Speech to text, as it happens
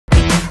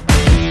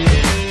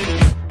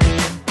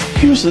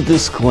Here's a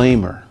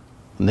disclaimer.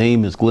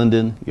 Name is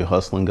Glendon, your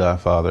hustling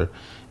godfather,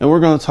 and we're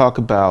going to talk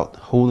about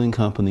holding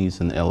companies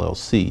and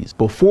LLCs.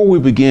 Before we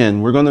begin,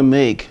 we're going to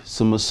make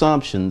some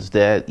assumptions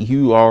that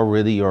you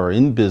already are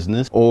in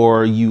business,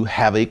 or you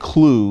have a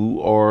clue,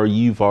 or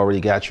you've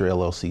already got your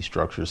LLC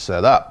structure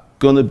set up.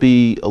 Going to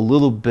be a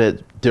little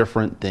bit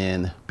different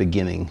than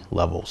beginning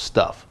level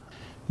stuff.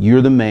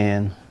 You're the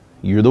man,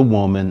 you're the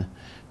woman,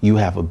 you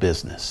have a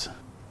business.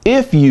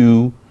 If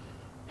you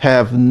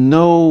have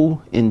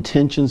no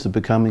intentions of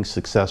becoming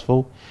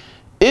successful,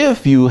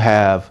 if you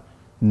have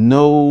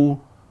no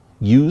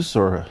use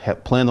or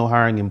plan on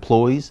hiring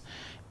employees,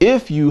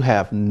 if you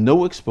have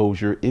no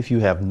exposure, if you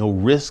have no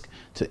risk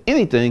to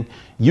anything,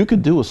 you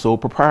could do a sole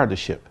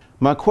proprietorship.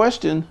 My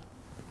question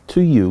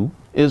to you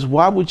is,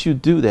 why would you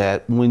do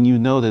that when you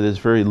know that it's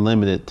very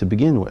limited to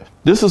begin with?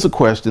 This is a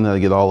question that I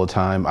get all the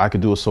time. I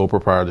could do a sole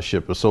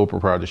proprietorship. A sole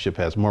proprietorship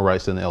has more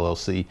rights than an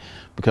LLC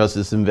because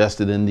it's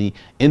invested in the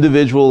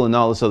individual and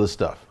all this other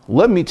stuff.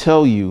 Let me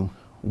tell you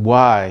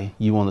why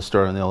you want to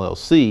start an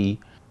LLC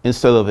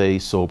instead of a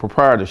sole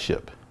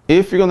proprietorship.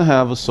 If you're going to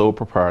have a sole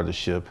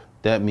proprietorship,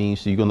 that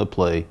means you're going to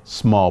play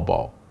small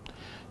ball.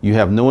 You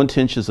have no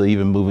intentions of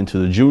even moving to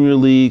the junior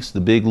leagues,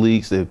 the big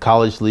leagues, the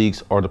college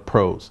leagues, or the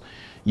pros.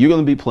 You're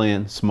going to be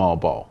playing small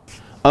ball.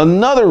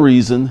 Another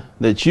reason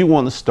that you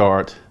want to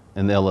start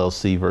an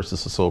LLC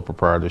versus a sole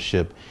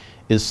proprietorship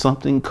is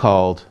something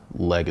called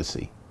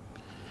legacy.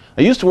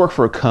 I used to work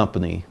for a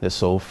company that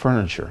sold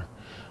furniture.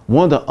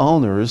 One of the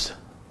owners,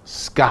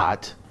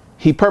 Scott,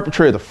 he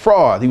perpetrated a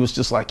fraud. He was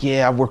just like,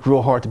 yeah, I worked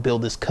real hard to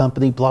build this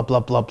company, blah,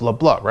 blah, blah, blah,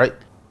 blah, right?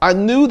 I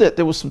knew that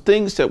there was some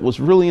things that was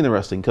really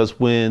interesting, because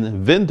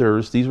when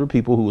vendors, these were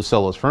people who would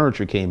sell us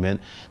furniture, came in,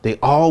 they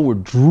all were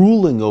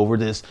drooling over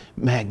this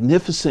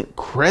magnificent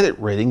credit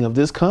rating of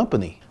this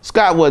company.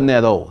 Scott wasn't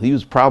that old. He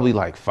was probably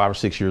like 5 or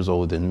 6 years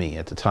older than me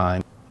at the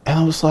time. And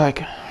I was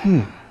like,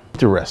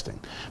 interesting.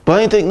 But I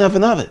didn't think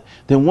nothing of it.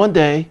 Then one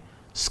day,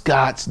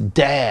 Scott's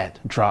dad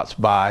drops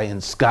by,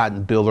 and Scott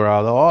and Bill are out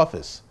of the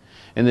office.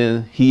 And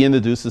then he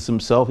introduces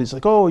himself. He's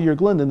like, oh, you're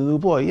Glendon, the new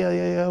boy.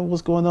 Yeah.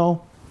 What's going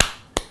on?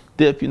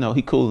 Dip, you know,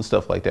 he cool and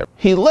stuff like that.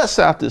 He lets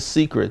out this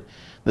secret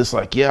that's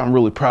like, yeah, I'm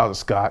really proud of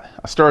Scott.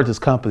 I started this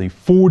company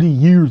 40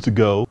 years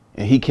ago,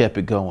 and he kept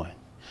it going.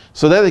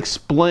 So that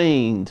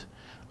explained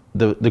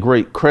the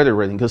great credit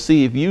rating. Because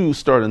see, if you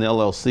start an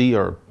LLC,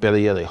 or better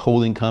yet, a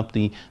holding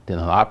company, then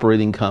an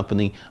operating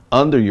company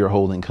under your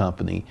holding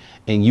company,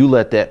 and you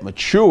let that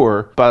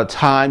mature, by the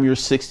time you're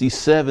 60,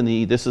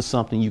 70, this is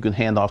something you can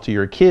hand off to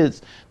your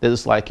kids that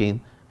is like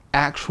an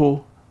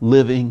actual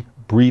living,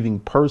 breathing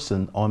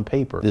person on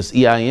paper. This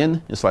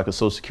EIN is like a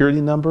social security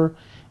number,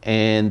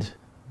 and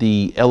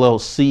the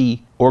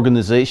LLC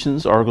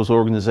organizations, Argos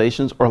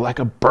organizations, are like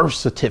a birth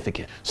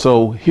certificate.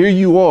 So here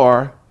you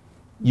are,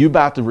 you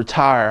about to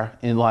retire,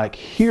 and like,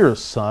 here,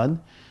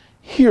 son,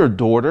 here,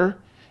 daughter,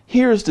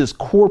 here's this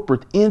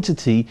corporate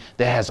entity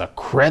that has a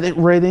credit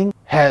rating,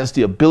 has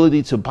the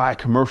ability to buy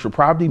commercial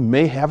property,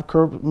 may have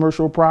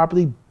commercial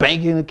property,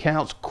 banking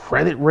accounts,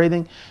 credit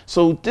rating.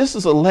 So this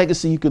is a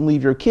legacy you can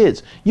leave your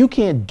kids. You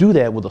can't do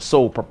that with a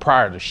sole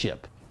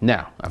proprietorship.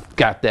 Now, I've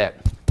got that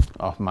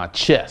off my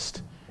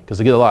chest,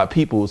 because I get a lot of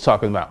people who's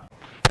talking about,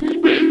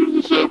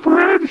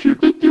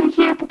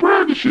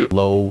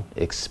 low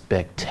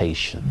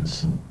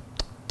expectations.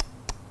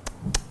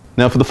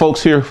 Now, for the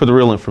folks here, for the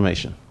real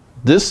information,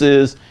 this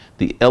is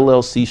the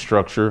LLC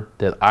structure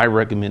that I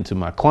recommend to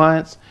my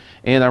clients,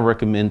 and I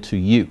recommend to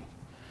you.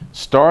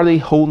 Start a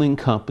holding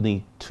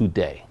company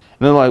today.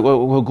 And they're like,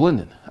 well,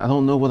 Glendon, I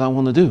don't know what I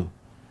want to do.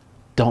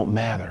 Don't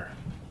matter.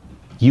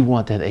 You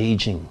want that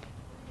aging.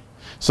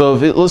 So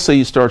let's say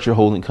you start your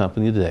holding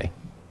company today.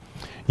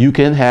 You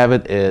can have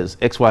it as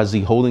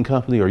XYZ Holding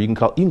Company, or you can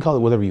call it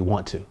whatever you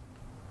want to.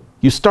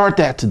 You start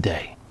that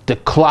today. The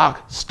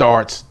clock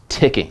starts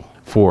ticking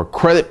for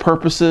credit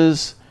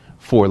purposes,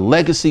 for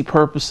legacy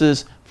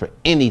purposes, for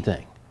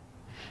anything.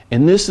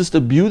 And this is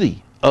the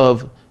beauty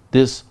of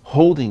this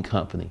holding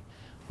company.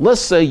 Let's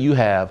say you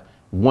have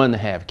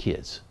 1.5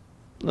 kids.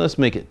 Let's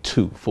make it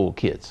 2 full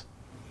kids.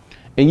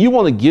 And you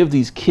want to give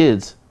these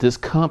kids this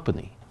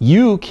company.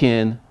 You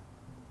can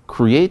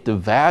create the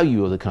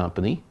value of the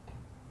company.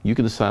 You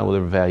can assign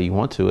whatever value you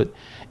want to it.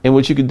 And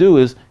what you can do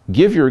is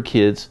give your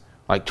kids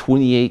like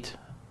 28,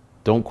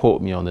 don't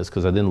quote me on this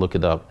because I didn't look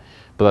it up,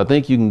 but I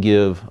think you can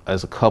give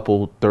as a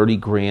couple 30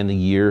 grand a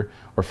year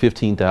or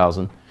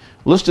 15,000.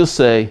 Let's just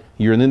say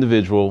you're an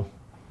individual.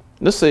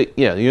 Let's say,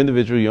 yeah, you're an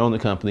individual, you own the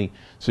company,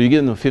 so you're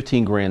getting them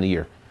 15 grand a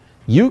year.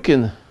 You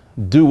can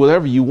do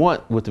whatever you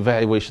want with the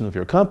valuation of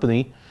your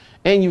company,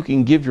 and you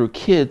can give your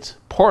kids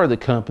part of the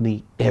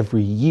company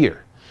every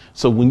year.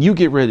 So when you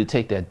get ready to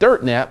take that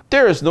dirt nap,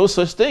 there is no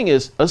such thing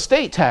as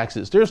estate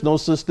taxes. There's no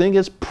such thing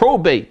as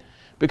probate,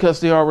 because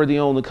they already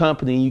own the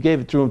company and you gave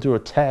it to them through a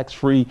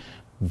tax-free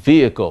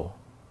vehicle.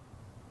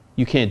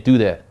 You can't do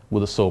that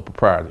with a sole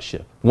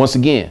proprietorship. Once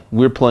again,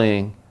 we're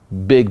playing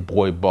big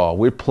boy ball.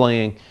 We're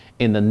playing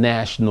in the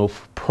National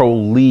Pro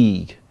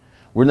League.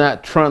 We're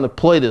not trying to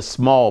play this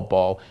small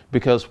ball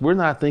because we're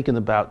not thinking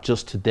about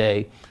just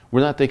today.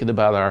 We're not thinking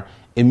about our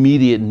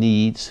immediate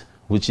needs,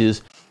 which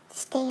is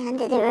stay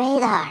under the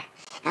radar.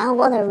 I don't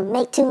want to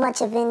make too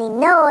much of any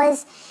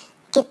noise.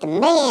 Get the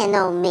man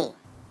on me.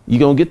 You're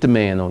going to get the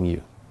man on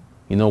you.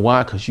 You know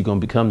why? Because you're going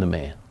to become the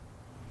man.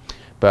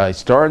 By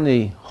starting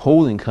a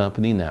holding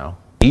company now,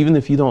 even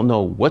if you don't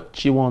know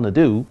what you want to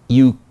do,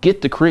 you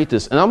get to create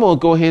this. And I'm going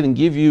to go ahead and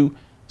give you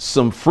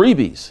some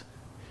freebies.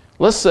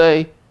 Let's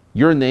say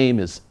your name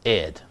is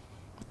Ed.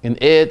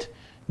 And Ed,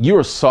 you're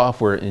a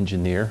software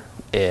engineer,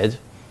 Ed.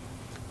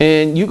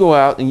 And you go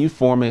out and you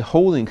form a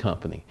holding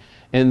company.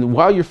 And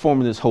while you're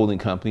forming this holding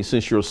company,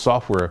 since you're a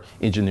software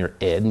engineer,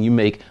 Ed, and you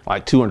make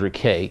like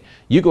 200K,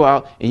 you go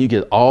out and you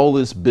get all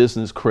this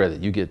business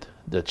credit. You get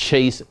the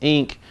Chase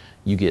Inc.,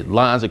 you get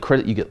lines of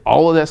credit, you get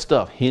all of that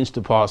stuff hinged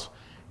upon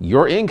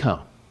your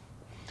income.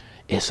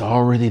 It's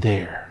already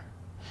there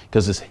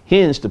because it's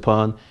hinged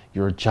upon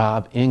your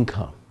job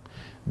income.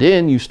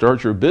 Then you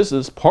start your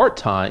business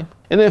part-time,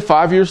 and then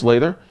 5 years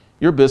later,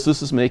 your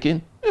business is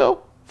making,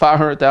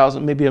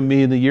 500,000, maybe $1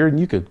 million a year, and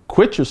you could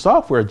quit your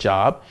software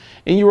job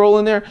and you roll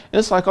in there, and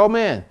it's like, oh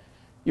man,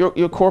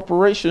 your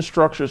corporation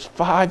structure is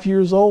 5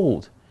 years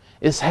old.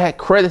 It's had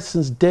credit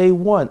since day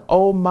one.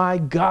 Oh my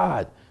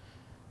God.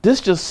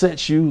 This just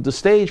sets you the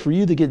stage for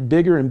you to get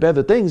bigger and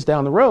better things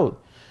down the road.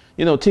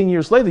 10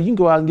 years later, you can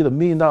go out and get $1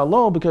 million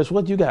loan because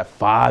what, you got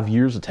 5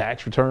 years of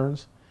tax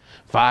returns,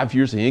 5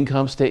 years of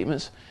income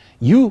statements.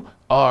 You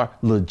are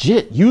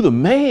legit. You the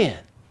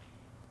man.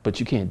 But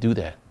you can't do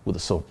that with a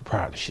sole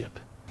proprietorship.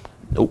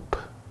 Nope,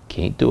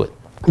 can't do it.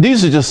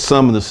 These are just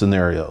some of the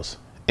scenarios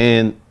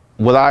and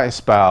what I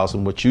espouse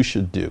and what you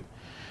should do.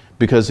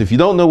 Because if you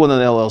don't know what an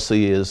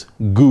LLC is,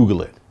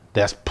 Google it.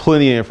 That's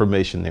plenty of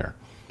information there.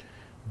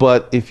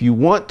 But if you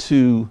want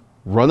to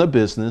run a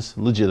business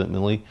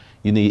legitimately,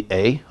 you need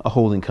a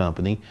holding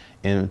company,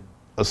 and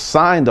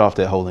assigned off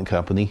that holding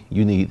company,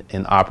 you need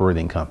an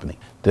operating company.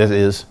 That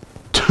is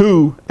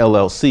 2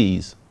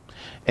 LLCs.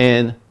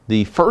 And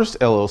the first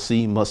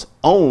LLC must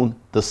own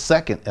the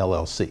second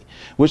LLC,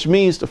 which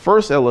means the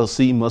first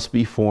LLC must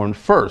be formed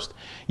first.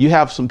 You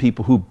have some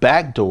people who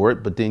backdoor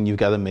it, but then you've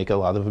got to make a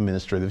lot of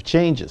administrative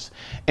changes.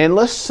 And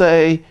let's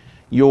say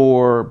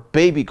your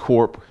baby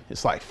corp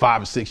is like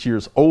 5 or 6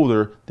 years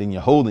older than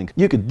your holding.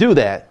 You could do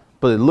that,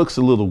 but it looks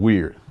a little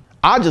weird.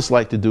 I just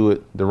like to do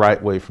it the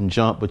right way from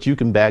jump, but you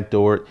can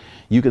backdoor it.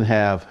 You can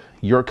have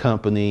your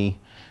company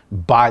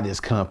buy this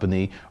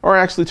company, or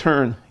actually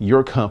turn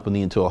your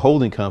company into a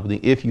holding company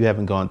if you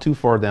haven't gone too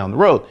far down the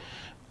road.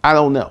 I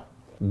don't know.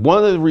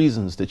 One of the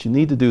reasons that you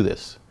need to do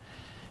this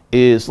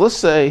is, let's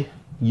say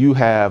you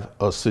have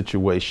a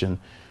situation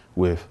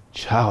with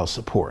child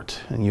support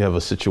and you have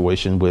a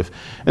situation with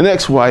an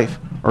ex-wife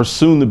or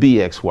soon to be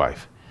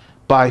ex-wife.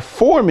 By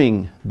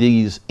forming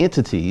these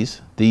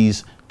entities,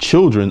 these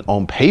children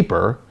on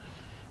paper,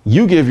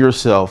 you give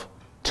yourself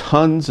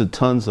tons and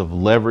tons of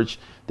leverage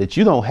that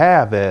you don't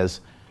have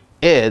as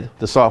Ed,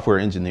 the software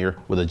engineer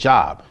with a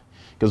job.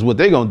 Because what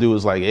they're going to do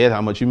is like, Ed,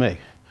 how much you make?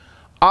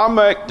 I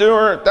make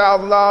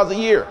 $200,000 a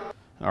year.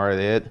 All right,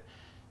 Ed,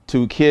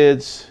 2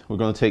 kids, we're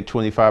going to take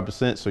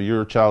 25%. So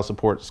your child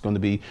support is going to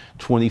be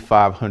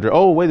 $2,500.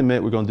 Oh, wait a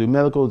minute, we're going to do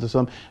medical to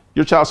some.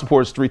 Your child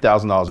support is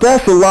 $3,000.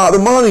 That's a lot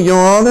of money, Your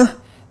Honor.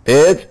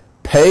 Ed,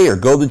 pay or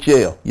go to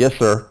jail. Yes,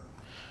 sir.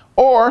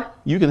 Or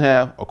you can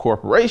have a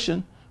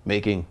corporation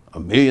making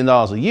 $1 million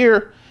a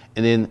year,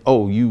 and then,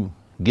 you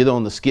get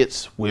on the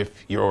skits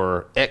with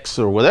your ex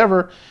or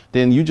whatever,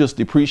 then you just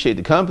depreciate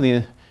the company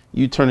and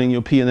you turn in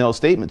your P&L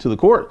statement to the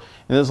court.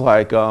 And it's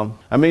like,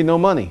 I made no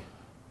money.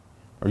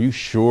 Are you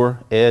sure,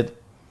 Ed?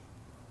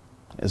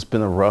 It's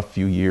been a rough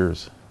few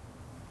years.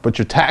 But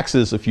your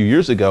taxes a few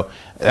years ago,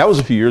 that was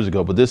a few years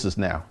ago, but this is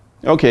now.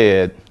 Okay,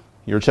 Ed,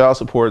 your child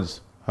support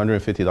is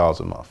 $150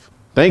 a month.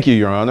 Thank you,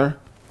 Your Honor.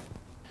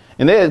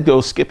 And Ed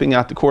goes skipping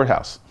out the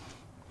courthouse.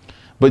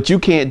 But you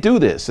can't do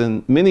this.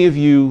 And many of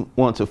you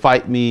want to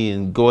fight me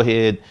and go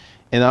ahead.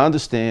 And I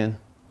understand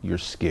you're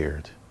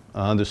scared.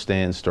 I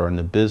understand starting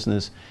a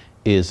business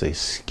is a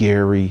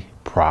scary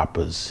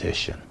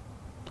proposition.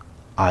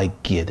 I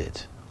get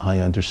it. I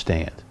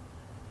understand.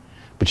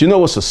 But you know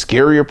what's a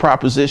scarier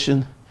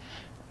proposition?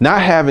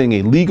 Not having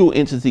a legal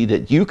entity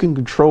that you can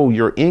control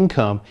your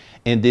income,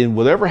 and then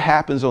whatever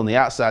happens on the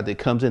outside that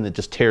comes in, it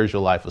just tears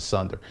your life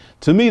asunder.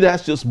 To me,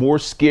 that's just more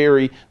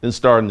scary than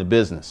starting a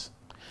business.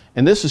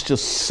 And this is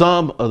just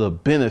some of the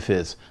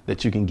benefits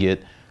that you can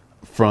get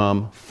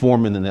from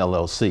forming an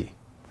LLC.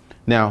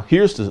 Now,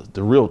 here's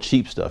the real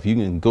cheap stuff. You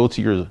can go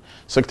to your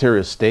Secretary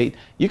of State.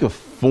 You can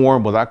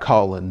form what I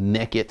call a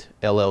naked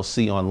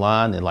LLC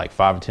online in like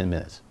 5 or 10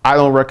 minutes. I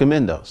don't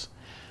recommend those.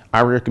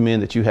 I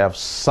recommend that you have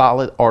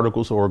solid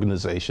articles of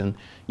organization,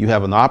 you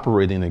have an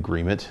operating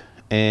agreement,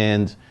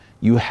 and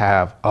you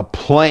have a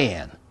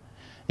plan.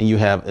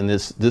 And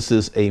this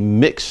is a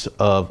mix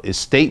of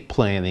estate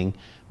planning,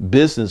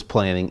 business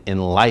planning,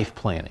 and life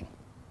planning.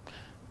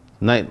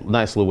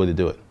 Nice little way to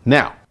do it.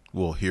 Now,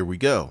 well, here we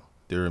go.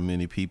 There are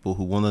many people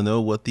who want to know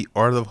what the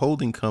art of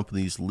holding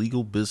companies,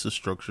 legal business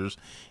structures,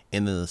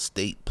 and an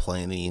estate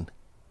planning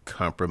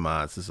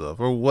compromises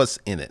of, or what's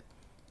in it.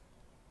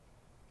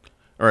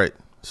 All right,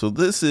 so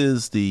this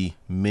is the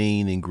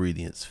main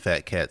ingredients: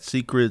 Fat Cat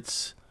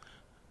Secrets,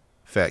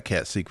 Fat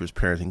Cat Secrets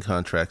Parenting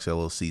Contracts,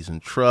 LLCs,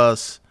 and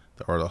Trusts,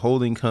 the art of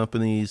holding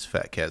companies,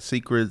 Fat Cat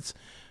Secrets,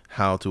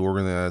 how to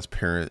organize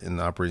parent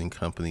and operating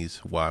companies,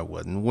 why,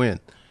 what, and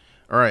when.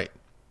 All right,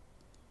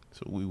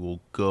 so we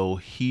will go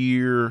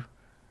here.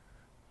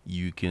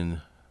 You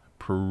can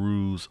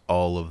peruse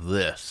all of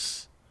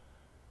this.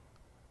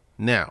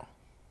 Now,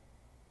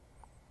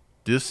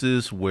 this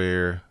is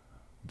where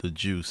the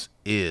juice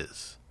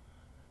is.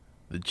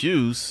 The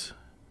juice,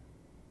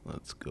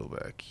 let's go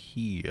back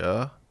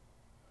here.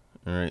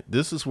 All right,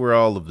 this is where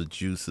all of the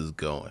juice is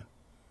going.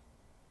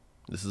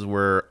 This is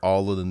where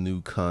all of the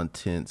new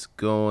content's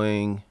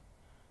going.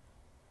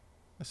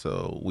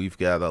 So we've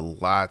got a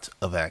lot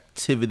of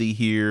activity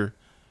here.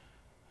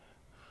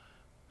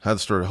 How to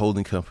start a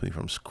holding company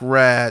from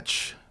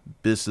scratch,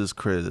 business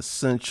credit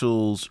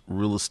essentials,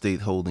 real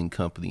estate holding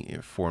company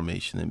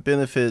information and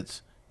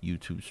benefits,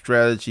 YouTube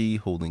strategy,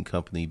 holding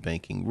company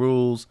banking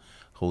rules,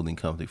 holding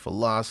company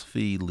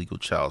philosophy, legal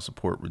child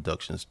support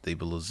reduction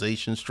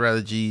stabilization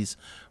strategies,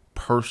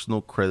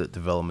 personal credit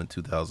development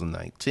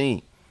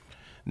 2019.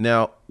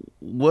 Now,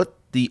 what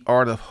the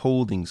art of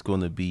holding is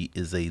going to be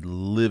is a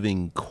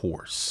living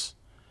course,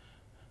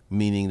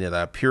 meaning that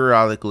I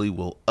periodically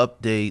will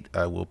update.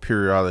 I will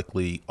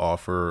periodically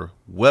offer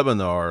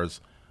webinars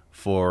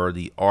for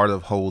the art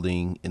of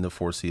holding in the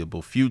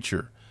foreseeable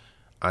future.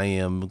 I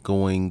am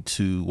going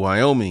to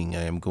Wyoming.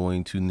 I am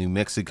going to New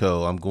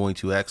Mexico. I'm going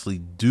to actually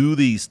do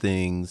these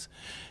things,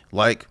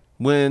 like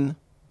when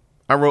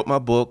I wrote my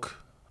book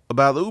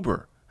about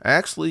Uber. I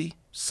actually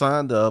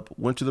signed up,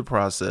 went through the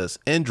process,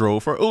 and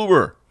drove for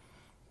Uber.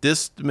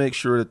 This to make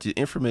sure that the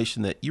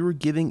information that you are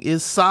getting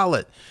is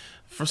solid.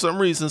 For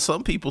some reason,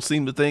 some people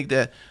seem to think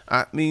that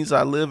means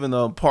I live in an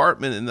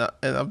apartment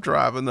and I'm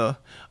driving a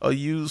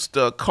used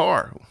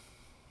car.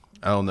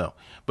 I don't know.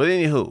 But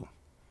anywho,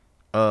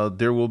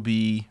 there will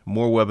be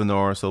more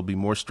webinars. There'll be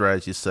more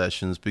strategy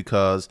sessions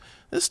because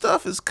this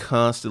stuff is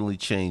constantly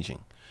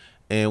changing.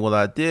 And what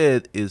I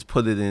did is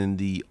put it in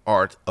the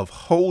art of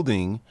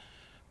holding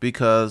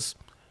because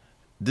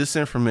this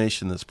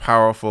information is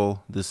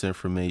powerful. This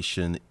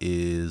information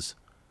is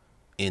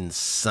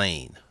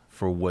insane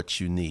for what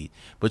you need,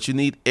 but you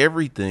need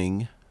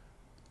everything.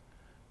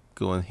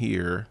 Going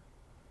here,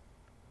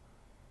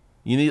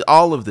 you need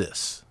all of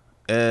this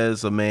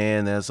as a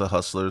man, as a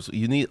hustler.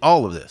 You need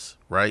all of this,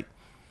 right?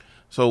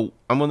 So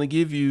I'm going to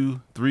give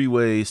you 3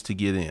 ways to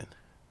get in,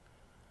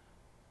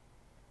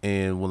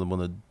 and what I'm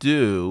going to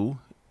do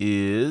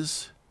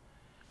is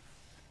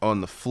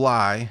on the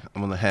fly,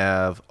 I'm going to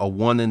have a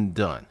one and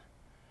done,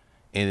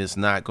 and it's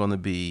not going to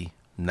be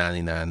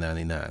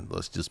 $99.99.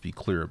 Let's just be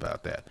clear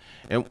about that.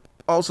 And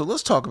also,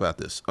 let's talk about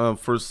this.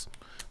 For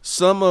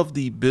some of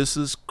the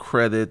business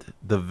credit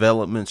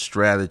development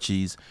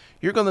strategies,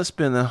 you're going to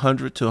spend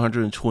 $100 to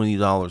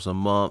 $120 a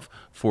month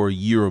for a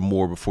year or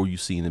more before you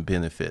see any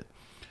benefit.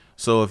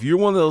 So if you're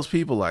one of those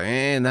people like,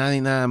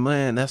 99,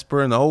 man, that's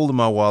burning a hole in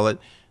my wallet,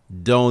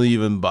 don't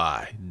even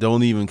buy.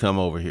 Don't even come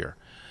over here.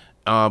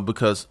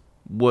 Because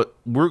what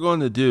we're going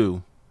to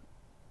do,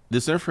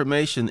 this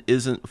information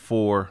isn't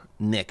for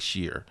next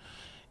year.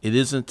 It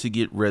isn't to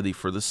get ready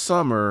for the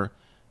summer.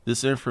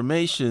 This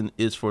information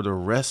is for the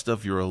rest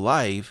of your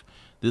life.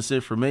 This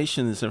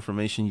information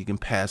you can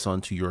pass on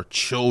to your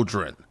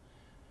children.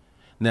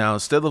 Now,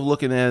 instead of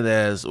looking at it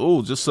as,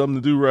 oh, just something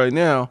to do right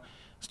now,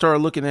 start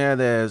looking at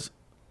it as,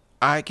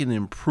 I can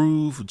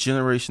improve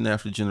generation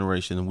after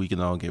generation and we can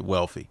all get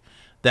wealthy.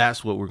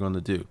 That's what we're going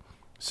to do.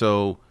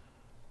 So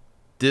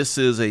this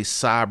is a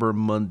Cyber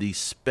Monday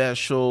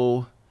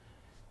special.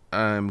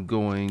 I'm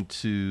going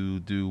to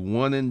do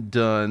one and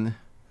done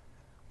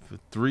for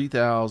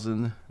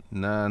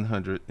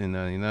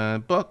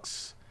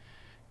 $3,999,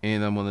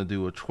 and I'm going to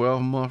do a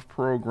 12-month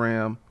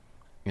program,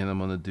 and I'm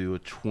going to do a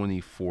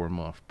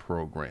 24-month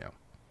program.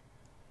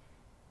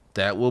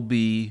 That will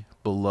be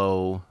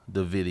below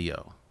the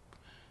video,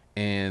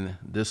 and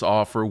this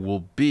offer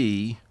will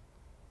be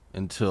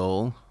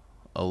until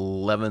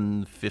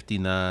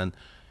 11:59,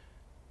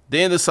 the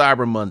end of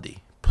Cyber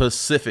Monday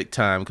Pacific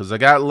time, because I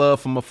got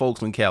love from my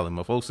folks in Cali.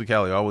 My folks in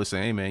Cali always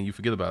say, hey man, you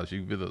forget about us,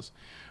 you forget us.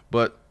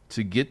 But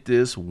to get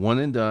this one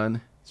and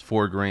done, it's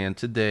 $4,000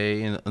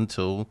 today and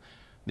until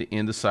the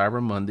end of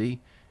Cyber Monday.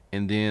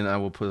 And then I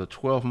will put a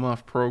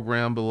 12-month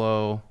program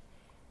below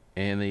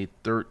and a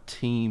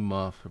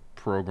 13-month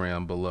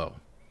program below.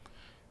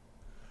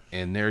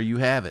 And there you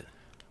have it.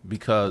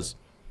 Because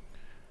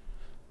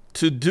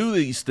to do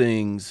these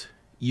things,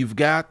 you've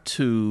got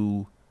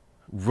to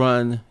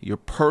run your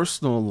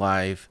personal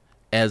life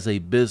as a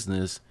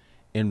business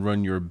and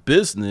run your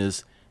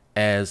business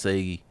as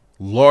a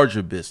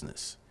larger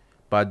business.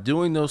 By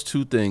doing those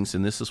two things,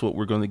 and this is what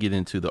we're going to get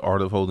into, the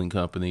art of holding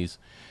companies,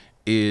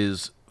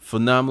 is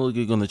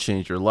phenomenally going to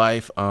change your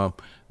life.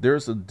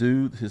 There's a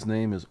dude, his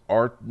name is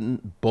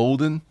Arden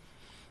Bolden,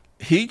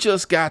 he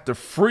just got the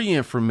free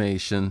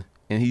information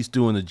and he's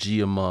doing a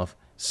G a month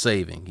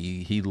saving.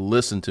 He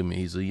listened to me.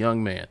 He's a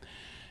young man.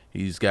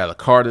 He's got a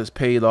car that's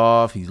paid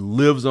off. He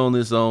lives on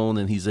his own,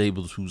 and he's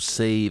able to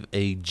save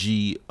a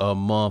G a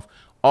month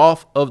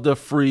off of the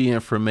free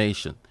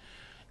information.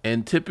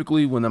 And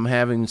typically when I'm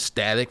having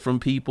static from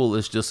people,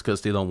 it's just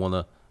because they don't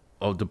want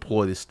to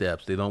deploy the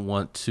steps. They don't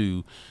want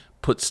to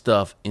put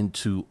stuff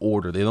into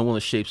order. They don't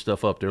want to shape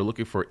stuff up. They're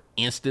looking for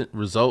instant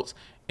results,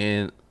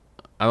 and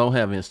I don't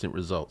have instant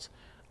results.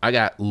 I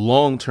got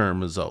long-term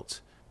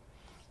results.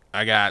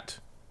 I got,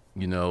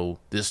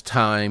 this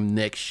time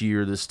next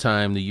year, this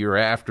time the year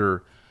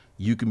after,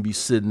 you can be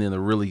sitting in a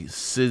really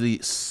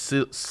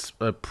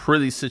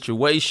pretty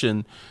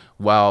situation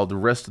while the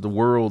rest of the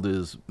world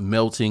is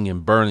melting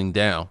and burning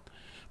down.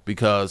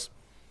 Because,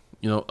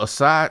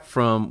 aside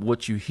from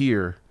what you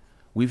hear,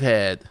 we've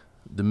had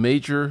the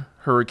major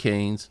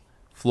hurricanes,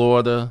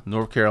 Florida,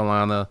 North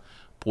Carolina,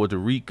 Puerto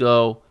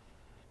Rico,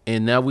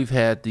 and now we've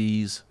had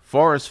these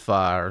forest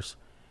fires.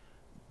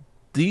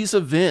 These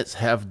events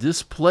have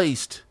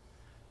displaced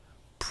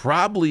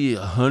probably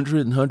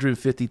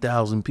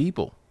 150,000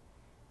 people.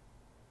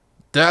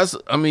 That's,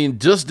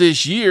 just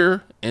this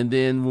year. And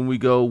then when we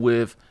go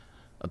with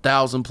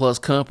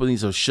 1,000+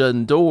 companies are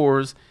shutting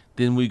doors,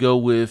 then we go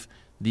with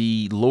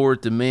the lower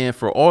demand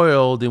for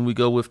oil, then we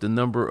go with the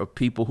number of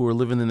people who are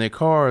living in their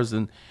cars,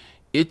 and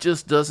it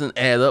just doesn't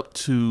add up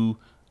to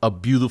a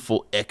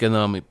beautiful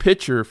economic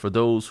picture for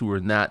those who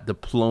are not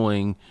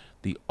deploying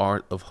the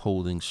art of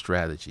holding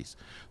strategies.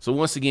 So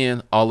once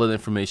again, all of the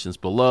information is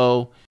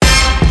below.